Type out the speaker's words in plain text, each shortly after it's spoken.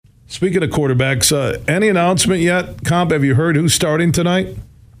Speaking of quarterbacks, any announcement yet? Comp, have you heard who's starting tonight?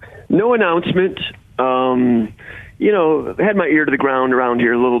 No announcement. Had my ear to the ground around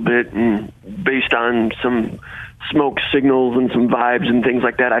here a little bit, and based on some smoke signals and some vibes and things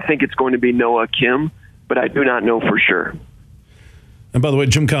like that, I think it's going to be Noah Kim, but I do not know for sure. And by the way,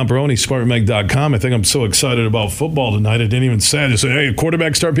 Jim Comparoni, SpartanMag.com. I think I'm so excited about football tonight. I didn't even say it. I just said, hey, a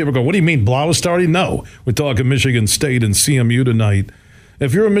quarterback start. People go, what do you mean, Blau is starting? No. We're talking Michigan State and CMU tonight.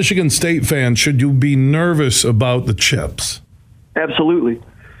 If you're a Michigan State fan, should you be nervous about the Chips? Absolutely.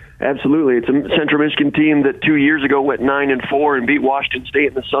 Absolutely. It's a Central Michigan team that 2 years ago went 9-4 and beat Washington State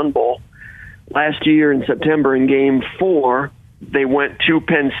in the Sun Bowl. Last year in September in Game 4, they went to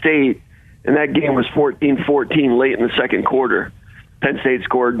Penn State, and that game was 14-14 late in the second quarter. Penn State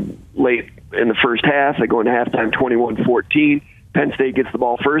scored late in the first half. They go into halftime 21-14. Penn State gets the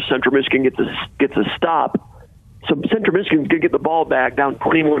ball first. Central Michigan gets a stop. So Central Michigan's going to get the ball back down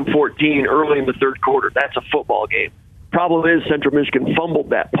 21-14 early in the third quarter. That's a football game. Problem is Central Michigan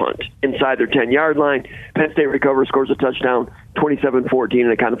fumbled that punt inside their 10-yard line. Penn State recovers, scores a touchdown, 27-14,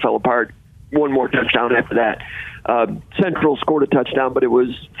 and it kind of fell apart. One more touchdown after that. Central scored a touchdown, but it was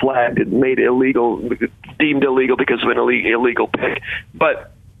flagged and made illegal, deemed illegal because of an illegal pick.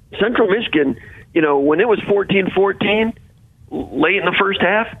 But Central Michigan, when it was 14-14 late in the first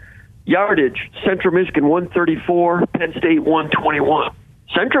half, yardage, Central Michigan 134, Penn State 121.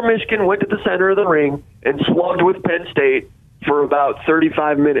 Central Michigan went to the center of the ring and slugged with Penn State for about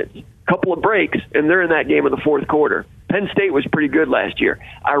 35 minutes. Couple of breaks, and they're in that game in the fourth quarter. Penn State was pretty good last year.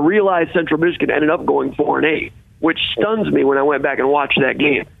 I realized Central Michigan ended up going 4-8, which stuns me when I went back and watched that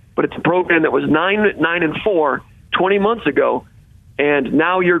game. But it's a program that was 9-4 20 months ago, and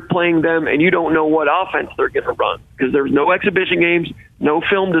now you're playing them, and you don't know what offense they're going to run because there's no exhibition games, no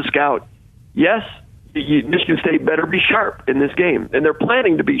film to scout. Yes, Michigan State better be sharp in this game, and they're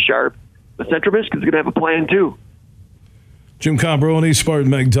planning to be sharp, but Central Michigan's going to have a plan too. Jim Comparoni,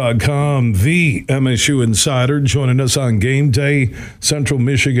 SpartanMag.com, the MSU insider, joining us on game day, Central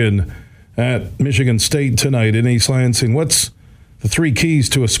Michigan at Michigan State tonight in East Lansing. What's the three keys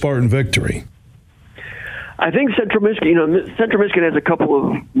to a Spartan victory? I think Central Michigan has a couple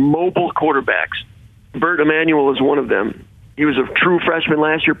of mobile quarterbacks. Bert Emanuel is one of them. He was a true freshman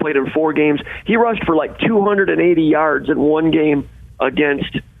last year, played in 4 games. He rushed for like 280 yards in one game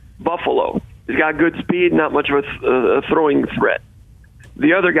against Buffalo. He's got good speed, not much of a throwing threat.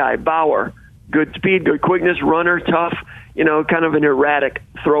 The other guy, Bauer, good speed, good quickness, runner, tough, kind of an erratic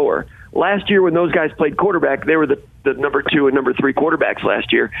thrower. Last year when those guys played quarterback, they were the number 2 and number 3 quarterbacks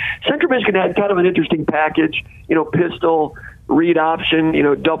last year. Central Michigan had kind of an interesting package, pistol, read option,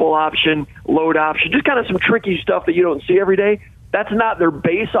 double option, load option, just kind of some tricky stuff that you don't see every day. That's not their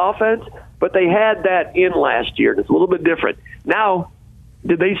base offense, but they had that in last year. It's a little bit different. Now,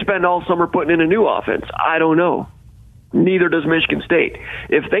 did they spend all summer putting in a new offense? I don't know. Neither does Michigan State.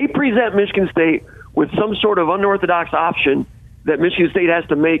 If they present Michigan State with some sort of unorthodox option that Michigan State has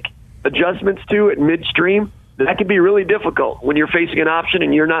to make adjustments to at midstream, that can be really difficult when you're facing an option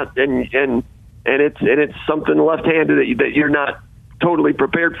and you're not, and it's something left-handed that you're not totally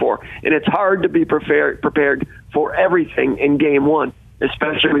prepared for. And it's hard to be prepared for everything in game one,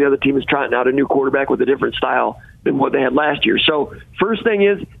 especially when the other team is trying out a new quarterback with a different style than what they had last year. So first thing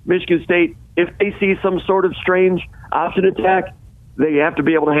is Michigan State, if they see some sort of strange option attack, they have to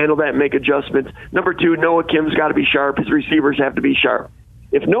be able to handle that and make adjustments. Number 2, Noah Kim's got to be sharp. His receivers have to be sharp.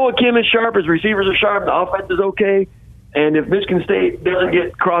 If Noah Kim is sharp, his receivers are sharp, the offense is okay, and if Michigan State doesn't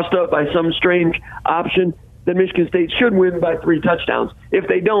get crossed up by some strange option, then Michigan State should win by 3 touchdowns. If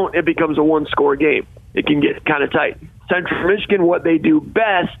they don't, it becomes a one-score game. It can get kind of tight. Central Michigan, what they do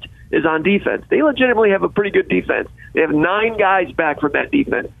best is on defense. They legitimately have a pretty good defense. They have 9 guys back from that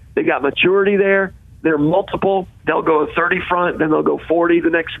defense. They've got maturity there. They're multiple. They'll go 30 front, then they'll go 40 the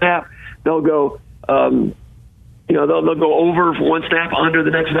next snap. They'll go, they'll go over one snap, under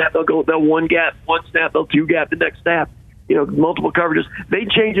the next snap. They'll one gap, one snap. They'll 2 gap the next snap. Multiple coverages. They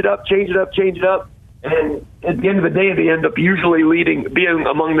change it up. And at the end of the day, they end up usually being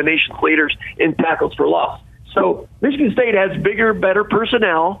among the nation's leaders in tackles for loss. So Michigan State has bigger, better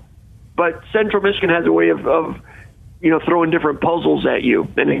personnel, but Central Michigan has a way of throwing different puzzles at you.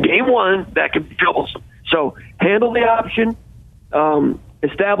 And in game one, that can be troublesome. So handle the option,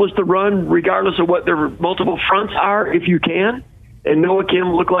 establish the run regardless of what their multiple fronts are if you can, and Noah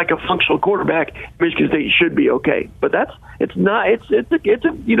Kim look like a functional quarterback. Michigan State should be okay. But it's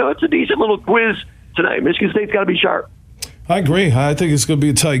a decent little quiz tonight. Michigan State's got to be sharp. I agree. I think it's going to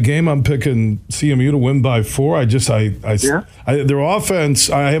be a tight game. I'm picking CMU to win by 4. Their offense,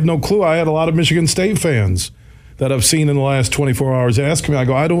 I have no clue. I had a lot of Michigan State fans that I've seen in the last 24 hours ask me. I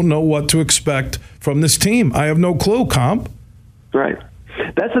go, I don't know what to expect from this team. I have no clue, Comp. Right.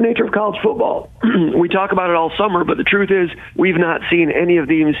 That's the nature of college football. We talk about it all summer, but the truth is we've not seen any of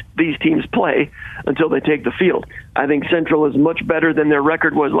these teams play until they take the field. I think Central is much better than their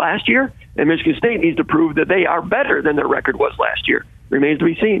record was last year, and Michigan State needs to prove that they are better than their record was last year. Remains to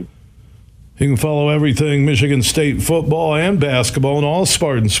be seen. You can follow everything Michigan State football and basketball and all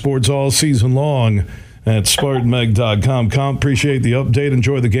Spartan sports all season long at SpartanMag.com. Comp, appreciate the update.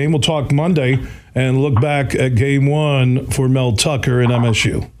 Enjoy the game. We'll talk Monday and look back at Game 1 for Mel Tucker and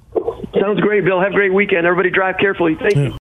MSU. Sounds great, Bill. Have a great weekend. Everybody drive carefully. Thank you.